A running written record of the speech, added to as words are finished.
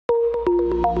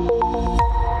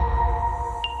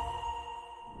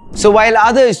So while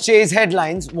others chase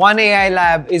headlines, one AI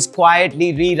lab is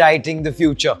quietly rewriting the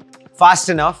future. Fast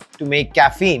enough to make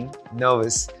caffeine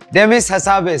nervous. Demis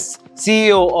Hassabis,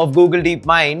 CEO of Google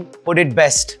DeepMind, put it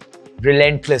best: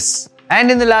 relentless.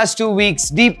 And in the last 2 weeks,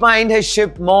 DeepMind has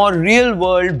shipped more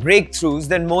real-world breakthroughs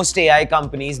than most AI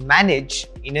companies manage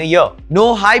in a year.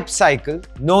 No hype cycle,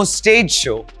 no stage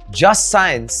show, just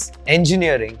science,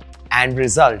 engineering, and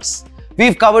results.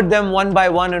 We've covered them one by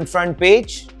one on front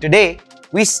page. Today,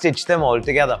 we stitch them all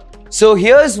together. So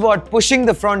here's what pushing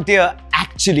the frontier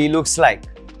actually looks like.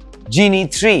 Genie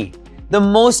 3, the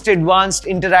most advanced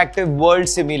interactive world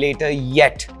simulator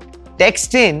yet.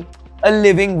 Text in, a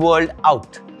living world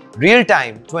out.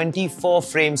 Real-time, 24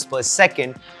 frames per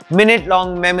second,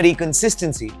 minute-long memory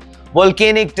consistency,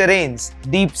 volcanic terrains,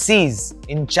 deep seas,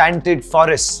 enchanted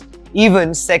forests,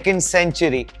 even 2nd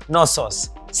century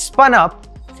Knossos, spun up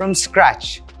from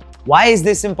scratch. Why is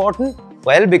this important?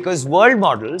 Well, because world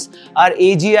models are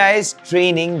AGI's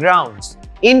training grounds,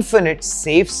 infinite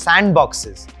safe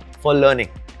sandboxes for learning.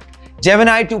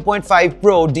 Gemini 2.5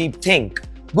 Pro Deep Think,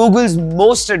 Google's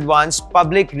most advanced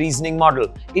public reasoning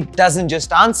model. It doesn't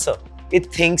just answer,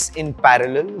 it thinks in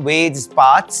parallel, weighs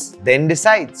paths, then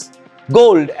decides.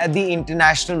 Gold at the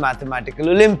International Mathematical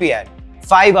Olympiad,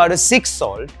 5 out of 6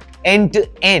 solved,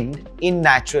 end-to-end in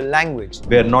natural language.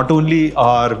 Where not only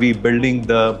are we building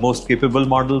the most capable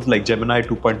models like Gemini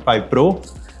 2.5 Pro,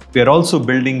 we are also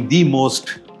building the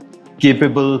most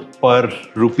capable per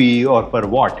rupee or per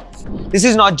watt. This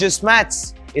is not just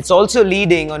maths, it's also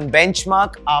leading on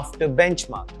benchmark after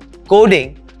benchmark.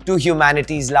 Coding to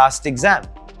humanity's last exam,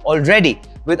 already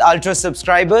with ultra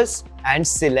subscribers and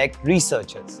select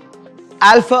researchers.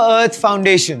 AlphaEarth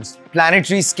Foundations,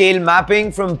 planetary scale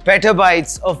mapping from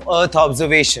petabytes of Earth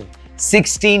observation,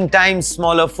 16 times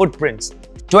smaller footprints,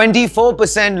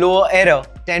 24% lower error,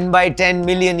 10 by 10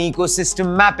 million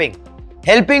ecosystem mapping,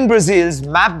 helping Brazil's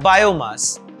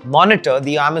MapBiomas monitor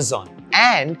the Amazon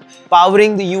and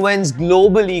powering the UN's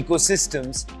Global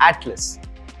Ecosystems Atlas.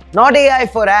 Not AI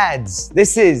for ads,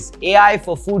 this is AI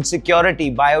for food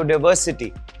security,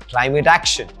 biodiversity, climate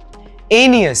action.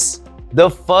 Aeneas, the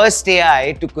first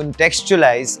AI to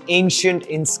contextualize ancient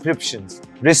inscriptions,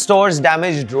 restores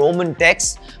damaged Roman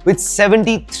texts with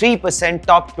 73%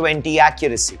 top 20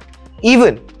 accuracy,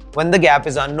 even when the gap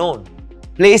is unknown.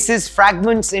 Places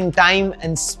fragments in time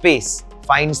and space,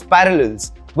 finds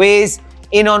parallels, weighs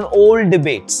in on old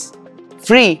debates.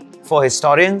 Free for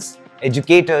historians,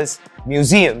 educators,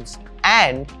 museums,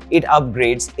 and it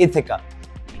upgrades Ithaca.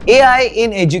 AI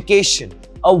in education,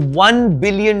 a $1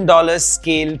 billion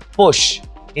scale push.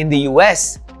 In the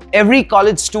US, every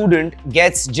college student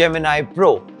gets Gemini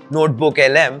Pro, Notebook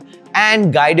LM,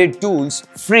 and guided tools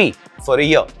free for a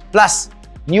year. Plus,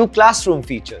 new classroom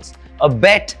features, a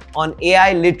bet on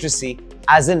AI literacy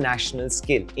as a national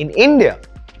skill. In India,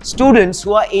 students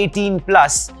who are 18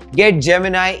 plus get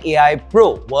Gemini AI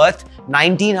Pro worth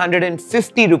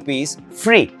 1950 rupees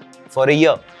free for a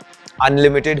year.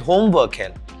 Unlimited homework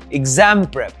help, exam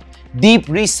prep, deep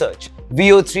research,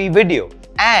 VO3 video,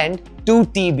 and 2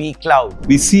 TB cloud.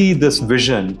 We see this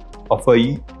vision of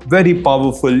a very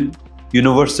powerful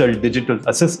universal digital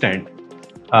assistant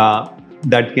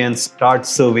that can start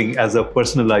serving as a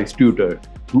personalized tutor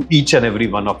to each and every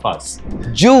one of us.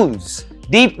 Jules,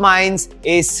 DeepMind's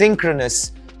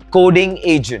asynchronous coding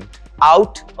agent,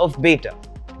 out of beta.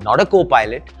 Not a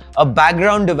co-pilot, a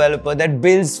background developer that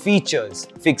builds features,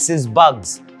 fixes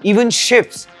bugs, even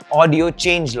ships audio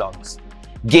changelogs.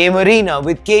 Game arena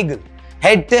with Kaggle,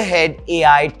 head-to-head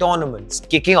AI tournaments,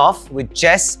 kicking off with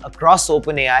chess across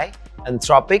OpenAI,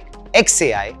 Anthropic,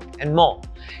 xAI, and more.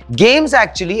 Games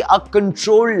actually are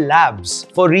control labs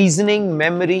for reasoning,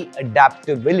 memory,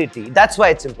 adaptability. That's why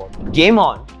it's important. Game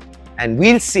on, and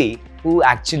we'll see who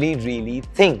actually really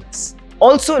thinks.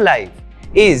 Also live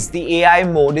is the AI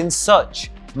mode in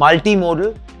search,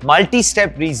 multimodal,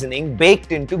 multi-step reasoning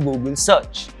baked into Google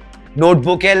search.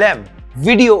 Notebook LM,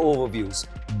 video overviews,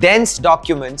 dense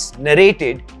documents,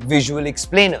 narrated visual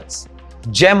explainers.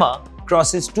 Gemma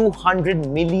crosses 200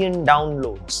 million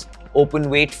downloads. Open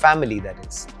weight family, that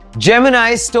is.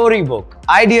 Gemini's storybook,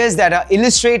 ideas that are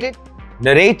illustrated,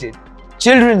 narrated,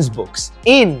 children's books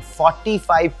in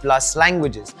 45 plus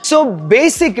languages. So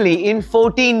basically in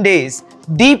 14 days,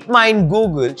 DeepMind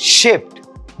Google shipped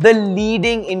the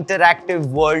leading interactive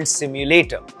world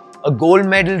simulator, a gold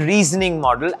medal reasoning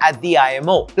model at the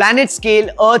IMO,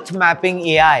 planet-scale Earth mapping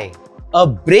AI, a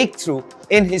breakthrough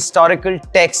in historical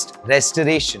text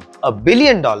restoration, a $1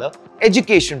 billion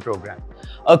education program,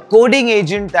 a coding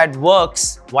agent that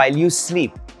works while you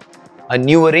sleep, a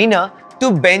new arena to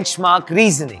benchmark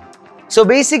reasoning. So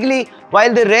basically,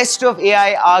 While the rest of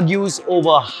AI argues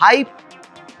over hype,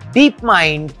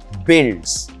 DeepMind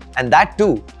builds, and that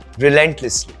too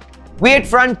relentlessly. We at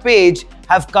Front Page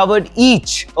have covered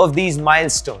each of these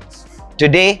milestones.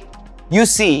 Today, you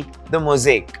see the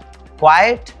mosaic.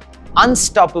 Quiet,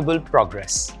 unstoppable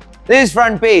progress. This is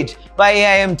Front Page by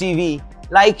AIM TV.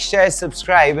 Like, share,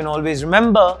 subscribe, and always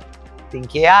remember,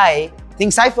 think AI,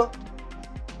 think Cypher,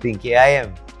 think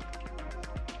AIM.